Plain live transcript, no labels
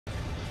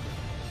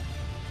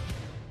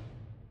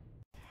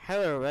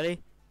Hello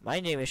everybody,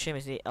 my name is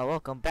Seamus and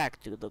welcome back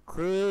to the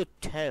Crew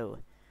 2.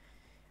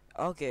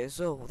 Okay,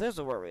 so this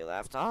is where we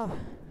left off.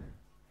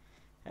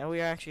 And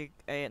we are actually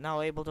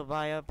now able to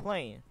buy a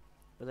plane.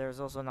 But there's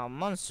also now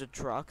monster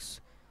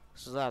trucks,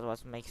 so that's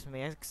what makes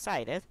me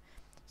excited.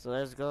 So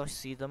let's go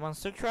see the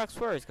monster trucks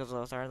first, because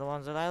those are the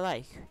ones that I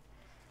like.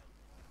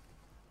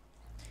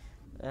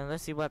 And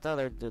let's see what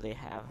other do they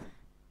have.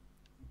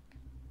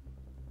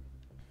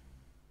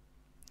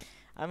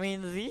 I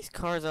mean, these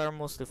cars are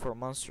mostly for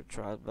monster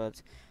truck,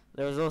 but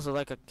there's also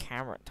like a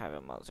camera type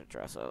of monster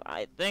truck, so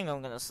I think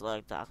I'm gonna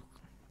select that.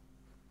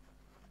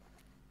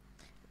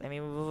 Let me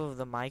move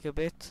the mic a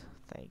bit.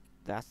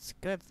 That's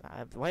good.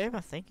 Why am I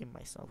thinking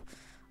myself?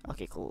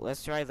 Okay, cool.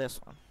 Let's try this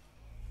one.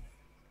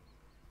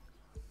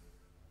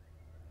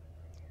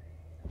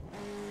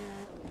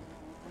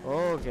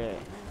 Okay.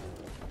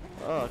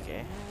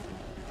 Okay.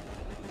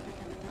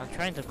 I'm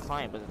trying to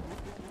climb, but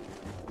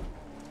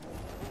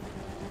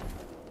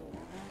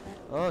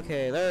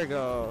okay, there we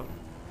go.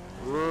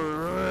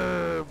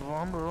 Whoa,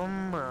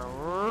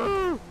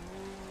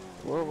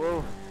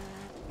 whoa.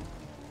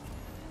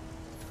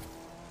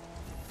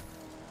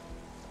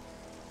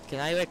 Can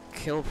I like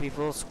kill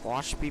people,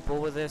 squash people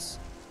with this?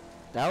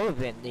 That would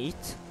be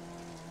neat.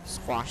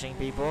 Squashing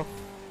people,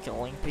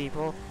 killing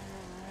people.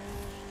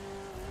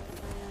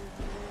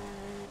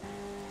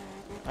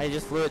 I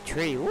just flew a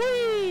tree.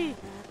 Whee!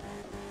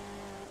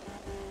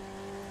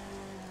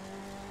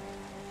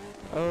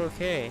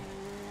 Okay.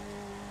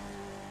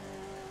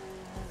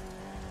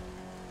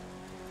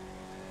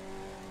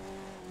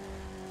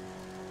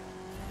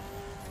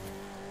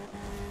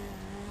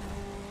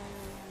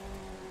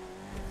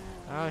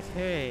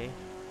 Okay.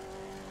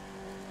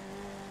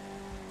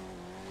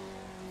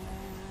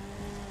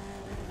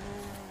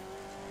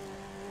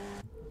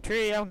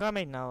 Tree, I'm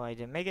coming. No, I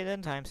didn't make it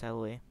in time,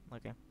 sadly.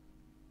 Okay.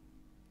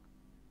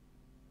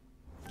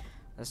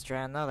 Let's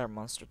try another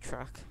monster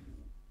truck.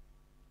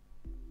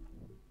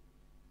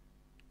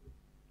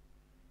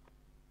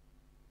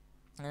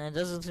 And it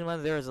doesn't seem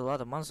like there's a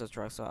lot of monster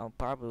trucks, so I'll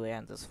probably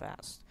end this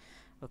fast.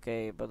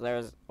 Okay, but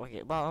there's...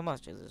 Okay, well, how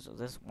much is this? So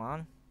this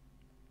one.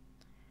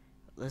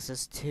 This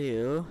is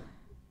 2.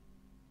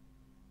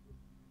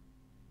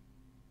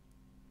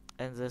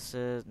 And this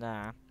is...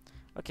 Nah.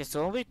 Okay,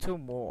 so only 2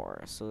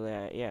 more. So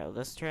yeah,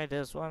 let's try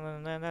this one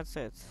and then that's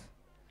it.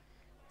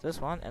 This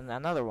one and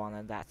another one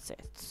and that's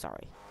it.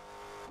 Sorry.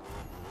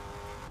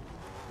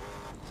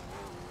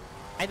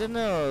 I don't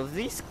know.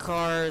 These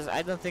cars,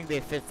 I don't think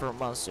they fit for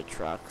monster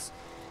trucks.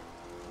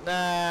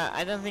 Nah,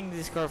 I don't think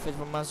these cars fit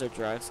for monster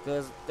trucks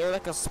because they're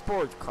like a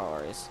sport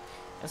cars.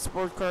 And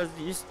sport cars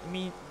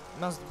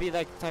must be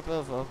like type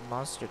of a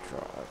monster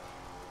truck.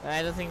 And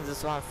I don't think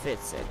this one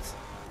fits it.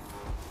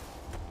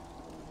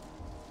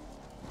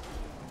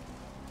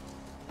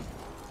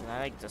 Can I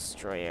like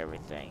destroy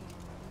everything?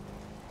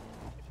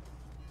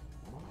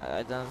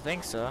 I don't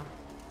think so.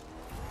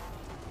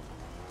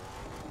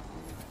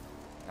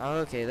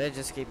 Okay, let's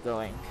just keep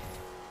going.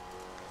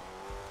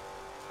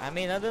 I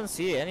mean, I don't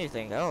see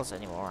anything else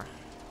anymore.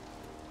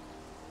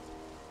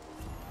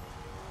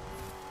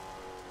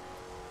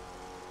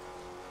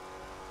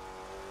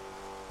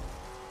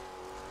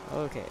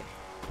 Okay.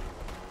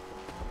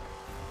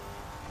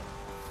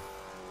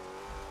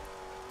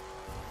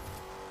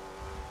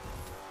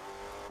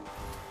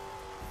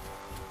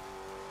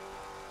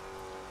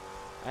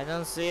 I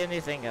don't see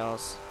anything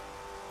else.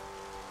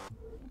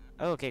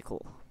 Okay,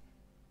 cool.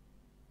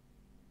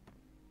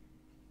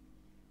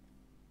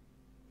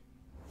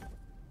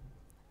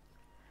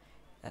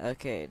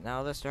 Okay,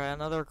 now let's try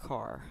another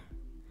car.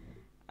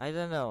 I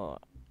don't know.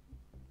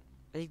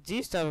 Like,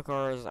 these type of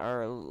cars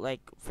are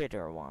like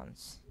fitter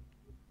ones.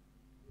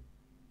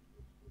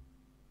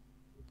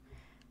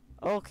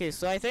 Okay,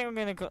 so I think I'm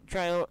gonna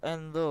try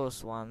and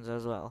those ones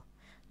as well.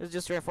 Let's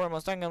just try 4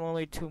 Mustang and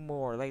only 2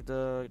 more, like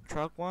the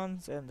truck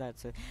ones, and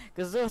that's it.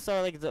 Cause those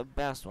are like the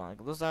best ones.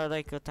 Those are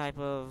like a type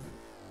of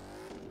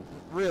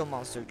real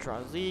monster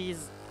trucks.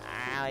 These,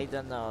 I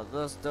don't know.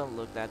 Those don't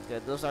look that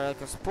good. Those are like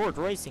a sport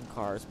racing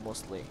cars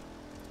mostly.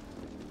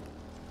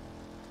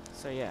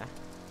 So yeah.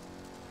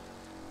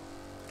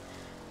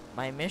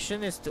 My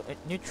mission is to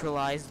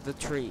neutralize the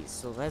trees.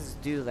 So let's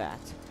do that.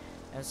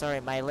 And sorry,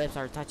 my lips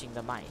are touching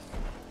the mic.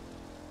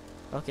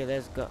 Okay,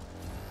 let's go.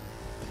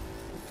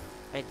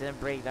 I didn't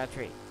break that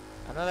tree.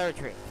 Another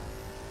tree.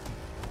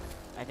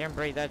 I didn't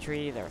break that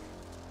tree either.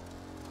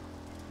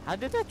 How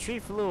did that tree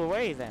flew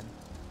away then?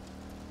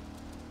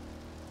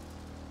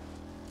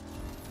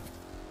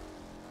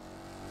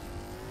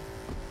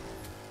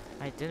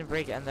 I didn't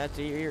break it, and that's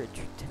your.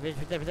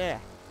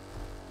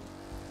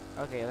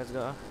 Okay, let's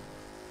go.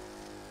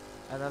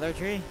 Another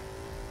tree.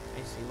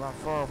 I see one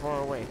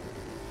far away.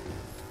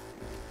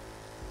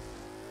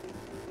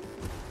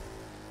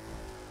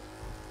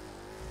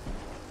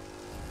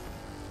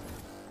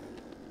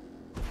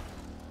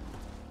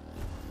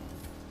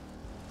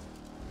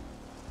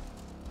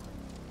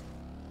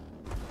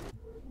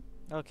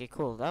 Okay,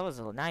 cool. That was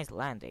a nice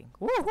landing.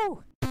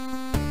 Woohoo!